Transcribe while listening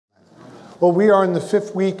Well, we are in the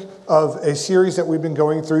 5th week of a series that we've been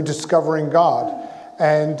going through, Discovering God.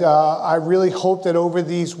 And I really hope that over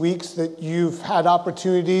these weeks that you've had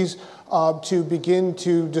opportunities to begin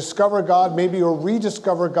to discover God, maybe, or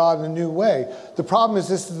rediscover God in a new way. The problem is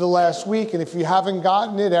this is the last week, and if you haven't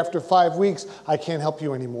gotten it after 5 weeks, I can't help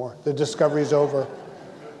you anymore. The discovery is over,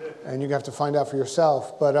 and you have to find out for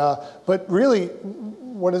yourself. But really,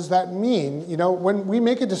 what does that mean? You know, when we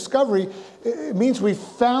make a discovery, it means we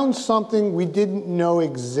found something we didn't know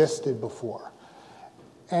existed before.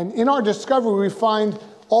 And in our discovery, we find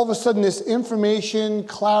all of a sudden this information,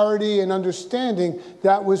 clarity, and understanding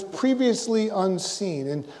that was previously unseen.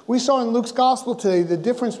 And we saw in Luke's gospel today the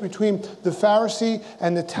difference between the Pharisee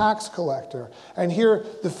and the tax collector. And here,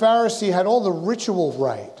 the Pharisee had all the ritual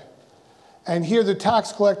right. And here, the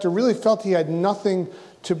tax collector really felt he had nothing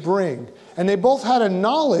to bring. And they both had a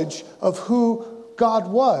knowledge of who God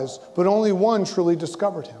was, but only one truly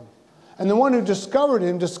discovered him. And the one who discovered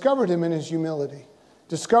him in his humility.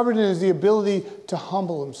 Discovered in his ability to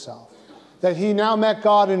humble himself. That he now met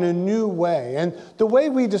God in a new way. And the way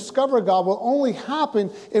we discover God will only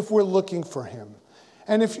happen if we're looking for him.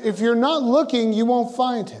 And if you're not looking, you won't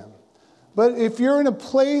find him. But if you're in a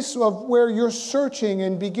place of where you're searching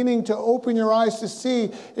and beginning to open your eyes to see,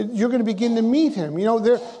 you're going to begin to meet him. You know,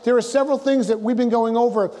 there are several things that we've been going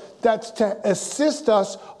over that's to assist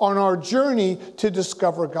us on our journey to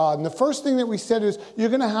discover God. And the first thing that we said is you're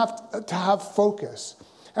going to have focus.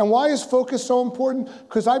 And why is focus so important?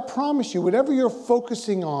 Because I promise you, whatever you're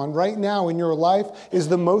focusing on right now in your life is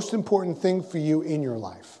the most important thing for you in your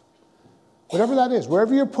life. Whatever that is,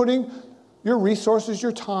 wherever you're putting your resources,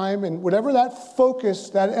 your time, and whatever that focus,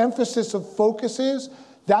 that emphasis of focus is,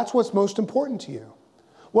 that's what's most important to you.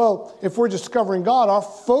 Well, if we're discovering God, our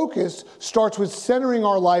focus starts with centering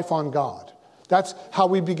our life on God. That's how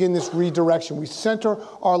we begin this redirection. We center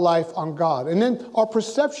our life on God. And then our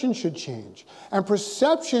perception should change. And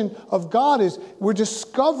perception of God is we're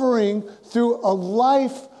discovering through a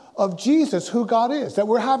life of Jesus who God is. That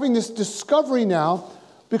we're having this discovery now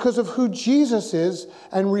because of who Jesus is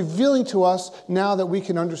and revealing to us now that we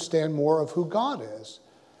can understand more of who God is.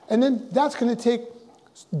 And then that's going to take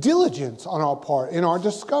diligence on our part in our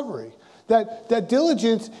discovery. That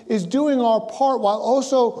diligence is doing our part while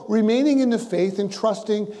also remaining in the faith and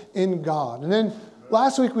trusting in God. And then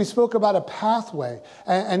last week we spoke about a pathway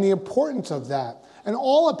and the importance of that. And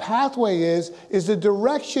all a pathway is the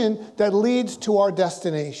direction that leads to our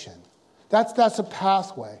destination. That's a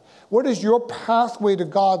pathway. What does your pathway to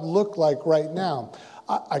God look like right now?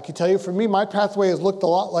 I can tell you for me, my pathway has looked a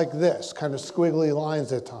lot like this, kind of squiggly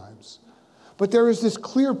lines at times. But there is this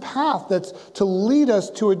clear path that's to lead us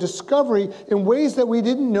to a discovery in ways that we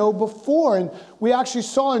didn't know before. And we actually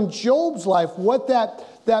saw in Job's life what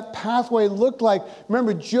that pathway looked like.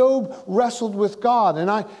 Remember, Job wrestled with God. And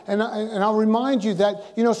I'll remind you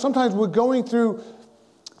that, you know, sometimes we're going through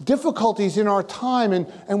difficulties in our time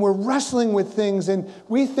and we're wrestling with things and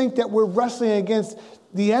we think that we're wrestling against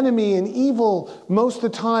the enemy and evil most of the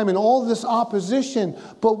time and all this opposition.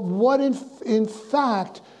 But what in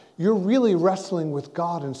fact, you're really wrestling with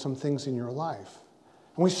God in some things in your life.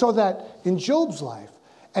 And we saw that in Job's life.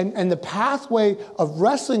 And the pathway of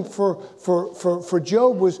wrestling for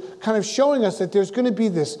Job was kind of showing us that there's going to be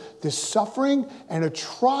this suffering and a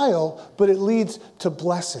trial, but it leads to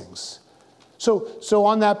blessings. So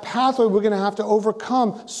on that pathway, we're going to have to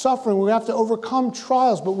overcome suffering. We're going to have to overcome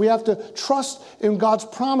trials, but we have to trust in God's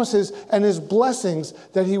promises and his blessings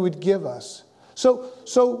that he would give us.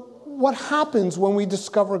 So what happens when we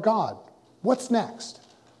discover God? What's next?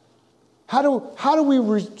 How do we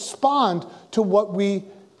respond to what we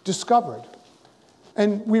discovered?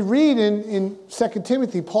 And we read in 2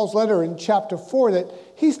 Timothy, Paul's letter in chapter 4, that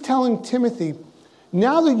he's telling Timothy,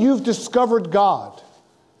 now that you've discovered God,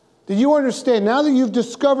 that you understand, now that you've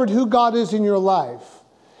discovered who God is in your life,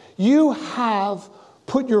 you have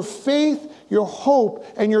put your faith, your hope,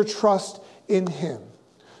 and your trust in him.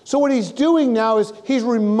 So what he's doing now is he's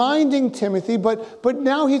reminding Timothy, but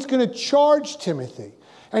now he's going to charge Timothy.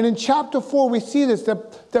 And in chapter 4, we see this,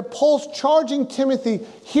 that Paul's charging Timothy,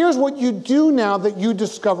 here's what you do now that you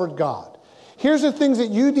discovered God. Here's the things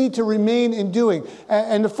that you need to remain in doing.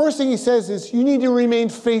 And the first thing he says is you need to remain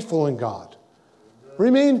faithful in God.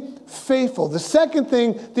 Remain faithful. The second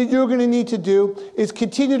thing that you're going to need to do is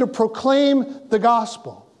continue to proclaim the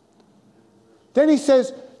gospel. Then he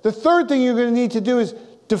says, the third thing you're going to need to do is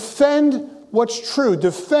defend what's true.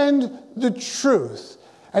 Defend the truth.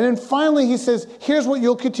 And then finally he says, here's what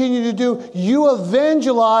you'll continue to do. You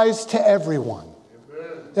evangelize to everyone.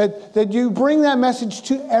 That you bring that message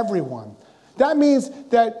to everyone. that means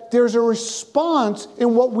that there's a response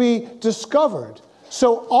in what we discovered.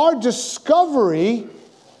 So our discovery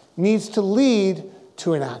needs to lead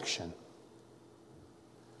to an action.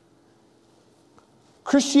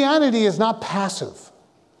 Christianity is not passive.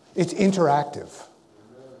 It's interactive.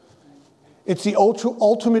 It's the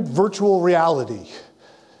ultimate virtual reality.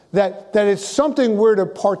 That it's something we're to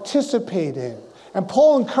participate in. And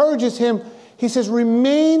Paul encourages him, he says,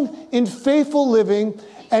 remain in faithful living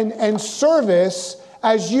and service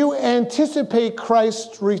as you anticipate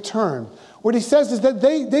Christ's return. What he says is that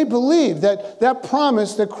they believe that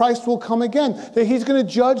promise that Christ will come again, that he's going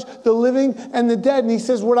to judge the living and the dead. And he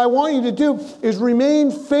says, what I want you to do is remain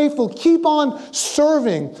faithful. Keep on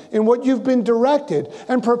serving in what you've been directed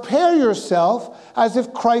and prepare yourself as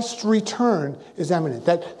if Christ's return is imminent,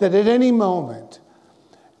 that at any moment.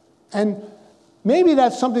 And maybe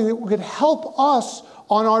that's something that could help us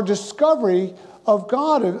on our discovery of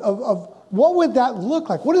God, of what would that look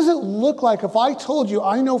like? What does it look like if I told you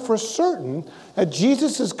I know for certain that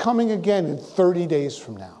Jesus is coming again in 30 days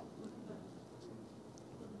from now?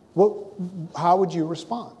 How would you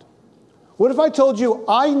respond? What if I told you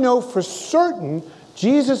I know for certain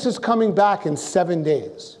Jesus is coming back in 7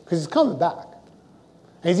 days? Because he's coming back.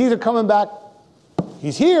 And he's either coming back,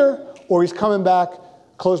 he's here, or he's coming back,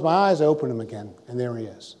 close my eyes, I open them again, and there he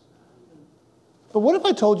is. But what if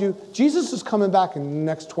I told you Jesus is coming back in the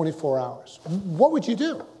next 24 hours? What would you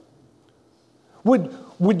do?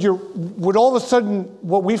 Would all of a sudden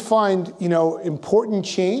what we find, important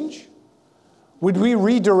change? Would we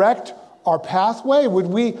redirect our pathway?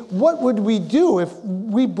 What would we do if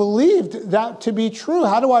we believed that to be true?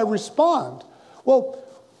 How do I respond? Well,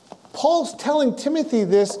 Paul's telling Timothy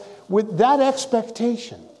this with that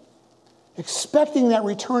expectation, expecting that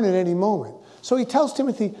return at any moment. So he tells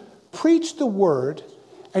Timothy, preach the word,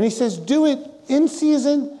 and he says, do it in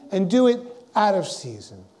season and do it out of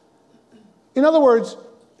season. In other words,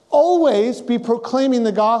 always be proclaiming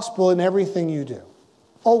the gospel in everything you do.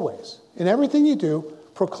 Always. In everything you do,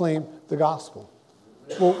 proclaim the gospel.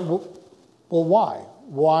 Well, why?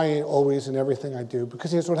 Why always in everything I do?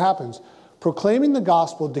 Because here's what happens. Proclaiming the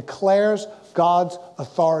gospel declares God's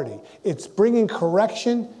authority. It's bringing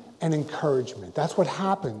correction and encouragement. That's what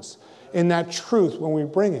happens in that truth when we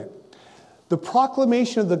bring it. The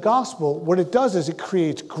proclamation of the gospel, what it does is it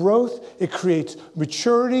creates growth, it creates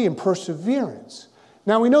maturity and perseverance.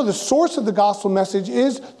 Now we know the source of the gospel message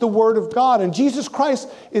is the Word of God, and Jesus Christ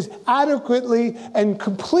is adequately and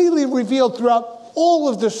completely revealed throughout all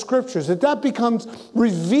of the scriptures, that becomes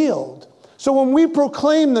revealed. So when we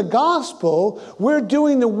proclaim the gospel, we're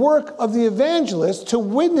doing the work of the evangelist to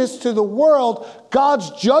witness to the world God's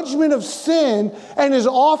judgment of sin and his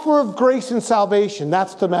offer of grace and salvation.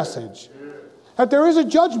 That's the message. That there is a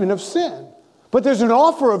judgment of sin, but there's an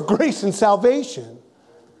offer of grace and salvation.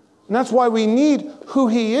 And that's why we need who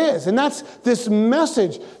he is. And that's this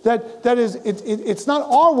message that is, it's not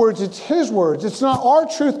our words, it's his words. It's not our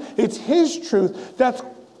truth, it's his truth that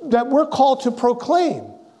we're called to proclaim.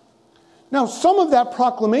 Now, some of that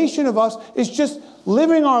proclamation of us is just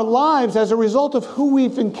living our lives as a result of who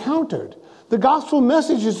we've encountered. The gospel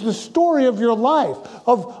message is the story of your life,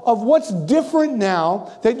 of what's different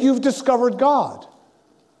now that you've discovered God.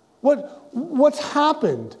 What's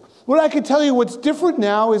happened? What I can tell you what's different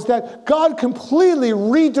now is that God completely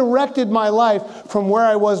redirected my life from where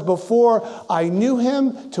I was before I knew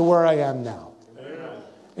him to where I am now. Amen.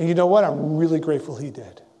 And you know what? I'm really grateful he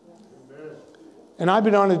did. Amen. And I've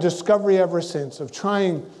been on a discovery ever since of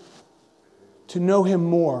trying to know him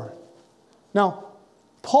more. Now,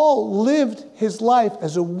 Paul lived his life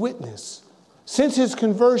as a witness since his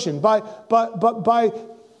conversion. By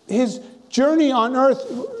his journey on earth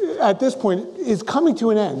at this point is coming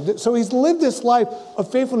to an end. So he's lived this life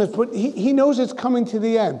of faithfulness, but he knows it's coming to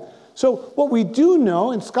the end. So what we do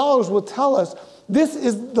know, and scholars will tell us, this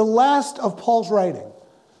is the last of Paul's writing.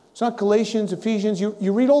 It's not Galatians, Ephesians.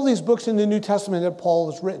 You read all these books in the New Testament that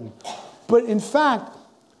Paul has written. But in fact,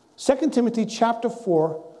 2 Timothy chapter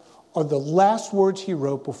 4 are the last words he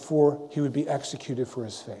wrote before he would be executed for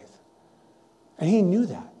his faith. And he knew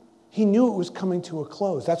that. He knew it was coming to a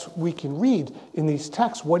close. That's what we can read in these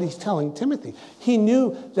texts, what he's telling Timothy. He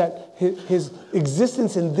knew that his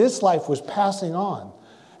existence in this life was passing on.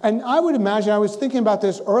 And I would imagine, I was thinking about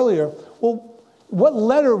this earlier, well, what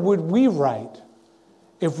letter would we write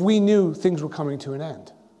if we knew things were coming to an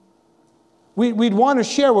end? We'd want to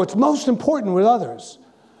share what's most important with others.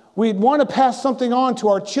 We'd want to pass something on to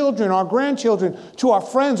our children, our grandchildren, to our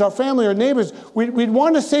friends, our family, our neighbors. We'd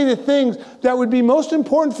want to say the things that would be most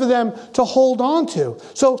important for them to hold on to.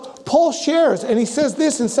 So Paul shares, and he says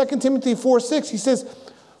this in 2 Timothy 4:6. He says,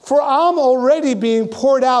 For I'm already being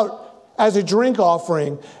poured out as a drink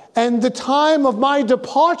offering, and the time of my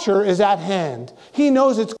departure is at hand. He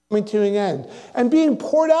knows it's coming to an end. And being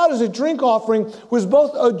poured out as a drink offering was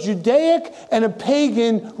both a Judaic and a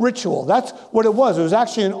pagan ritual. That's what it was. It was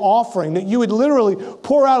actually an offering that you would literally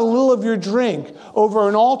pour out a little of your drink over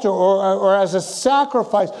an altar or as a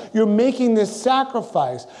sacrifice. You're making this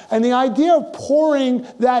sacrifice. And the idea of pouring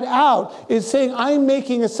that out is saying, I'm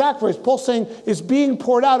making a sacrifice. Paul's saying it's being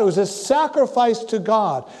poured out. It was a sacrifice to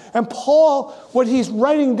God. And Paul, what he's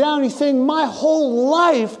writing down, he's saying, my whole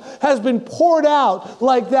life has been poured out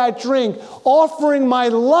like that drink, offering my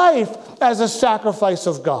life as a sacrifice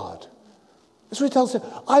of God. That's what he tells us.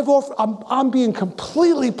 I'm being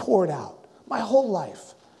completely poured out, my whole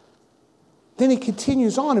life. Then he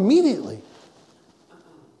continues on immediately.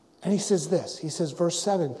 And he says this, he says, verse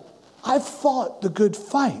 7, I've fought the good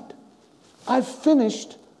fight. I've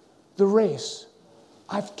finished the race.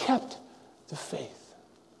 I've kept the faith.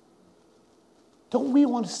 Don't we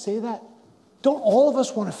want to say that? Don't all of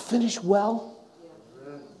us want to finish well?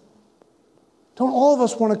 Don't all of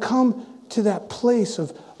us want to come to that place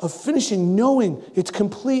of finishing, knowing it's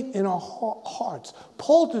complete in our hearts?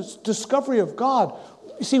 Paul's discovery of God,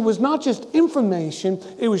 you see, was not just information,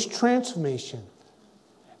 it was transformation.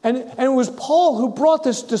 And it was Paul who brought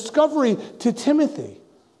this discovery to Timothy.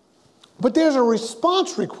 But there's a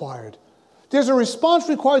response required. There's a response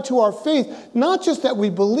required to our faith, not just that we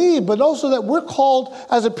believe, but also that we're called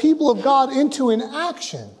as a people of God into an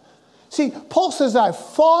action. See, Paul says, I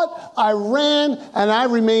fought, I ran, and I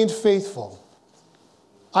remained faithful.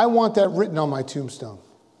 I want that written on my tombstone.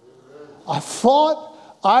 I fought,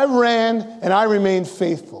 I ran, and I remained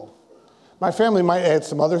faithful. My family might add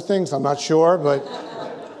some other things, I'm not sure, but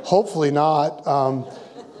hopefully not.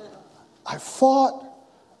 I fought,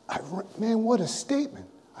 man, what a statement.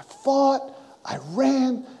 I fought, I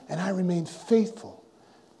ran, and I remained faithful.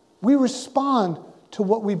 We respond to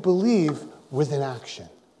what we believe with an action.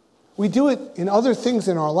 We do it in other things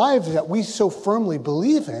in our lives that we so firmly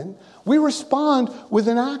believe in. We respond with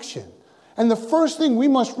an action. And the first thing we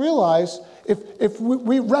must realize, if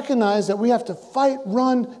we recognize that we have to fight,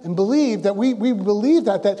 run, and believe, that we believe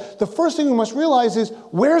that the first thing we must realize is,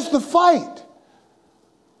 where's the fight?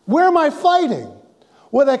 Where am I fighting?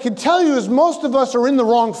 What I can tell you is most of us are in the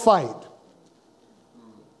wrong fight.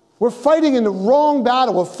 We're fighting in the wrong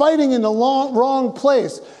battle. We're fighting in the wrong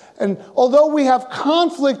place. And although we have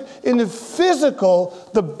conflict in the physical,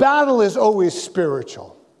 the battle is always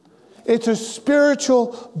spiritual. It's a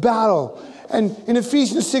spiritual battle. And in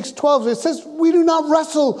Ephesians 6:12, it says, we do not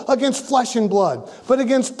wrestle against flesh and blood, but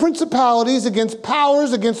against principalities, against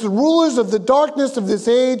powers, against the rulers of the darkness of this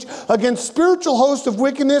age, against spiritual hosts of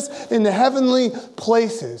wickedness in the heavenly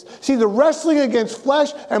places. See, the wrestling against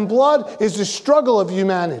flesh and blood is the struggle of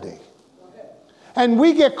humanity. And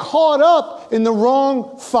we get caught up in the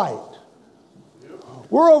wrong fight.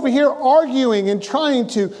 We're over here arguing and trying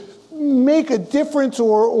to make a difference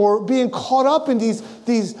or being caught up in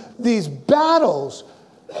these battles.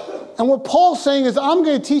 And what Paul's saying is, I'm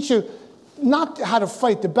going to teach you not how to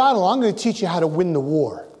fight the battle. I'm going to teach you how to win the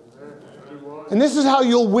war. And this is how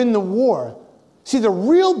you'll win the war. See, the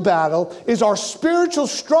real battle is our spiritual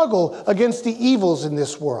struggle against the evils in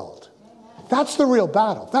this world. That's the real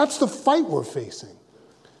battle. That's the fight we're facing.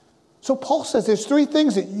 So Paul says there's three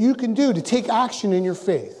things that you can do to take action in your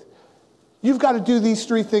faith. You've got to do these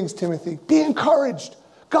three things, Timothy. Be encouraged.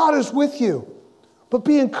 God is with you. But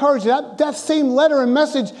be encouraged. That same letter and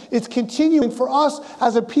message is continuing for us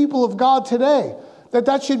as a people of God today.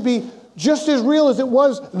 That should be just as real as it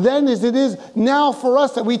was then as it is now for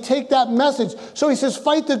us, that we take that message. So he says,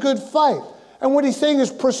 fight the good fight. And what he's saying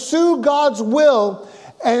is pursue God's will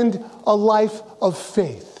and a life of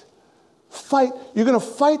faith. Fight. You're going to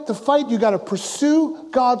fight the fight. You've got to pursue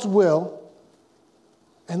God's will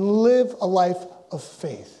and live a life of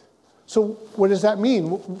faith. So what does that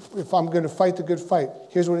mean? If I'm going to fight the good fight,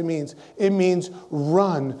 here's what it means. It means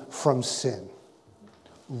run from sin.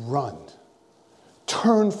 Run.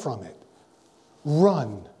 Turn from it.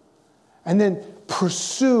 Run. And then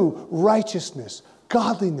pursue righteousness,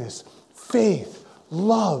 godliness, faith,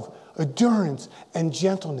 love, endurance, and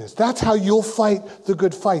gentleness. That's how you'll fight the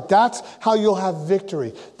good fight. That's how you'll have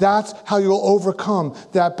victory. That's how you'll overcome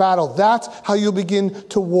that battle. That's how you'll begin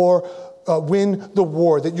to win the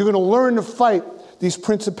war. That you're going to learn to fight these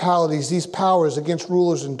principalities, these powers against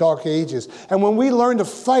rulers in dark ages. And when we learn to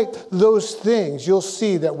fight those things, you'll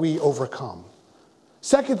see that we overcome.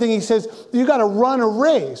 Second thing he says, you got to run a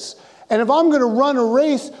race. And if I'm going to run a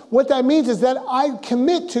race, what that means is that I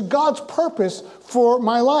commit to God's purpose for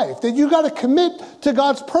my life. That you got to commit to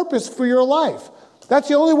God's purpose for your life. That's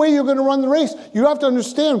the only way you're going to run the race. You have to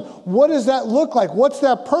understand, what does that look like? What's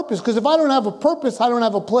that purpose? Because if I don't have a purpose, I don't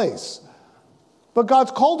have a place. But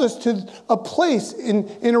God's called us to a place in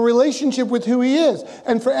a relationship with who he is.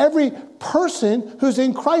 And for every person who's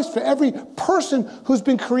in Christ, for every person who's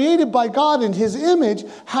been created by God in his image,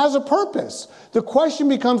 has a purpose. The question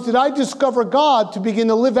becomes, did I discover God to begin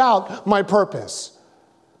to live out my purpose?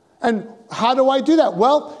 And how do I do that?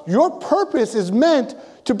 Well, your purpose is meant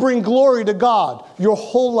to bring glory to God your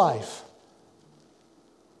whole life.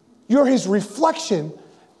 You're his reflection,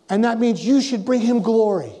 and that means you should bring him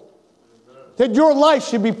glory. That your life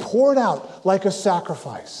should be poured out like a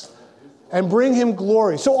sacrifice and bring him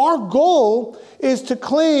glory. So our goal is to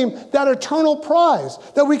claim that eternal prize,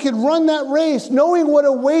 that we could run that race knowing what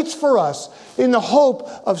awaits for us in the hope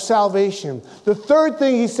of salvation. The third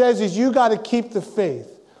thing he says is you got to keep the faith.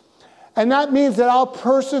 And that means that I'll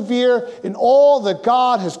persevere in all that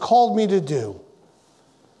God has called me to do.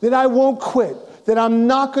 That I won't quit, that I'm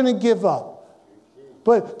not going to give up,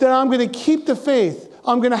 but that I'm going to keep the faith.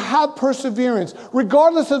 I'm going to have perseverance,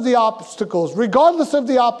 regardless of the obstacles, regardless of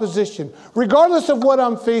the opposition, regardless of what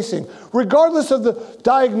I'm facing, regardless of the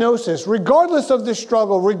diagnosis, regardless of the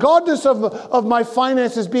struggle, regardless of my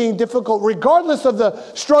finances being difficult, regardless of the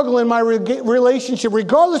struggle in my relationship,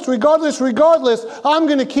 regardless, I'm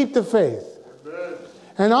going to keep the faith. Amen.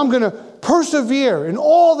 And I'm going to persevere in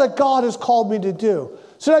all that God has called me to do.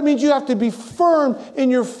 So that means you have to be firm in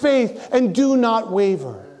your faith and do not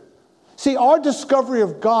waver. See, our discovery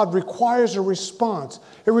of God requires a response.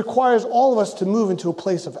 It requires all of us to move into a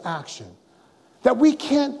place of action. That we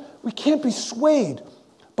can't be swayed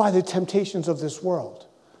by the temptations of this world.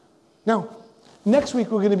 Now, next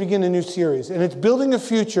week we're going to begin a new series, and it's building a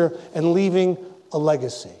future and leaving a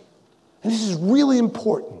legacy. And this is really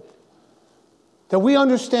important. That we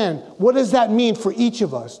understand what does that mean for each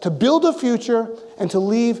of us to build a future and to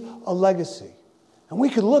leave a legacy. And we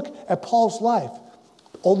can look at Paul's life.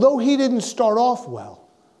 Although he didn't start off well,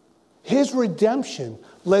 his redemption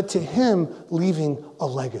led to him leaving a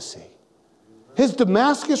legacy. His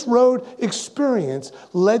Damascus Road experience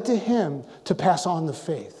led to him to pass on the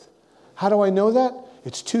faith. How do I know that?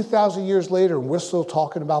 It's 2,000 years later and we're still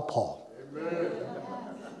talking about Paul. Amen.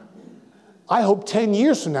 I hope 10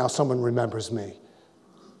 years from now someone remembers me.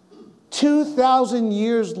 2,000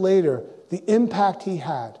 years later, the impact he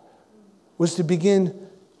had was to begin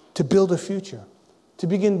to build a future. To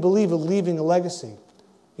begin to believe of leaving a legacy.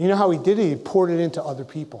 You know how he did it? He poured it into other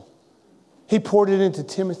people. He poured it into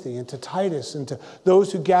Timothy, into Titus, into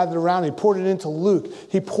those who gathered around. He poured it into Luke.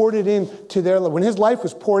 He poured it into their life. When his life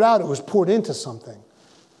was poured out, it was poured into something.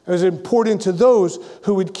 It was poured into those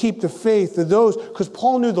who would keep the faith, because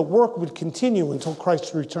Paul knew the work would continue until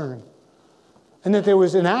Christ's return. And that there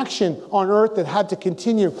was an action on earth that had to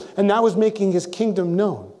continue, and that was making his kingdom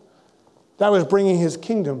known. That was bringing his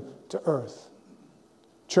kingdom to earth.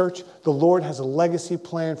 Church, the Lord has a legacy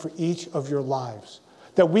plan for each of your lives,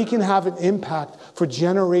 that we can have an impact for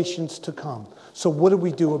generations to come. So what do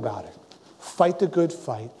we do about it? Fight the good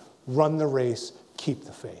fight, run the race, keep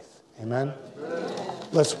the faith. Amen? Amen.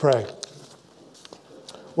 Let's pray.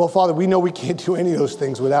 Well, Father, we know we can't do any of those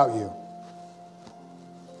things without you.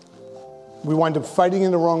 We wind up fighting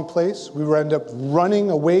in the wrong place. We wind up running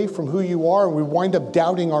away from who you are, and we wind up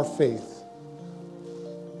doubting our faith.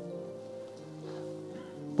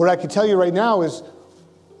 What I can tell you right now is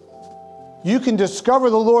you can discover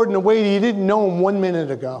the Lord in a way that you didn't know him 1 minute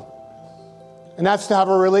ago. And that's to have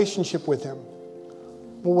a relationship with him.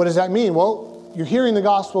 Well, what does that mean? Well, you're hearing the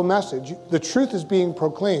gospel message. The truth is being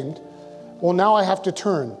proclaimed. Well, now I have to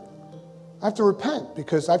turn. I have to repent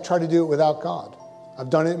because I've tried to do it without God. I've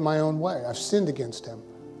done it in my own way. I've sinned against him.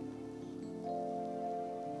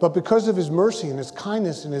 But because of his mercy and his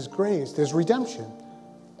kindness and his grace, there's redemption.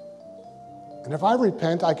 And if I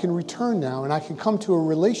repent, I can return now and I can come to a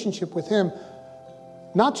relationship with him,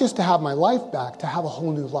 not just to have my life back, to have a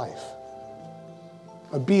whole new life.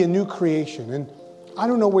 Be a new creation. And I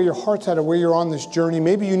don't know where your heart's at or where you're on this journey.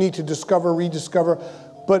 Maybe you need to discover, rediscover.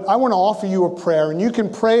 But I want to offer you a prayer, and you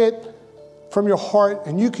can pray it from your heart,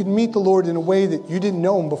 and you can meet the Lord in a way that you didn't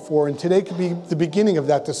know him before. And today could be the beginning of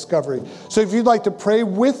that discovery. So if you'd like to pray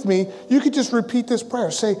with me, you could just repeat this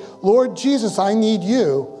prayer. Say, Lord Jesus, I need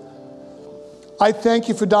you. I thank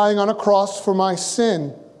you for dying on a cross for my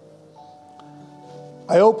sin.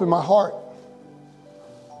 I open my heart.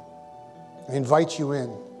 I invite you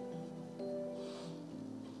in.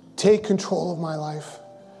 Take control of my life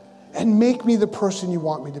and make me the person you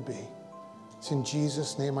want me to be. It's in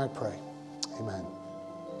Jesus' name I pray. Amen.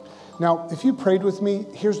 Now, if you prayed with me,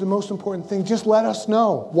 here's the most important thing. Just let us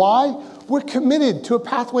know. Why? We're committed to a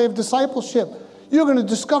pathway of discipleship. you're going to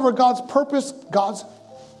discover God's purpose, God's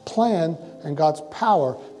plan, and God's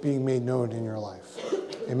power being made known in your life.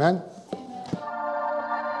 Amen?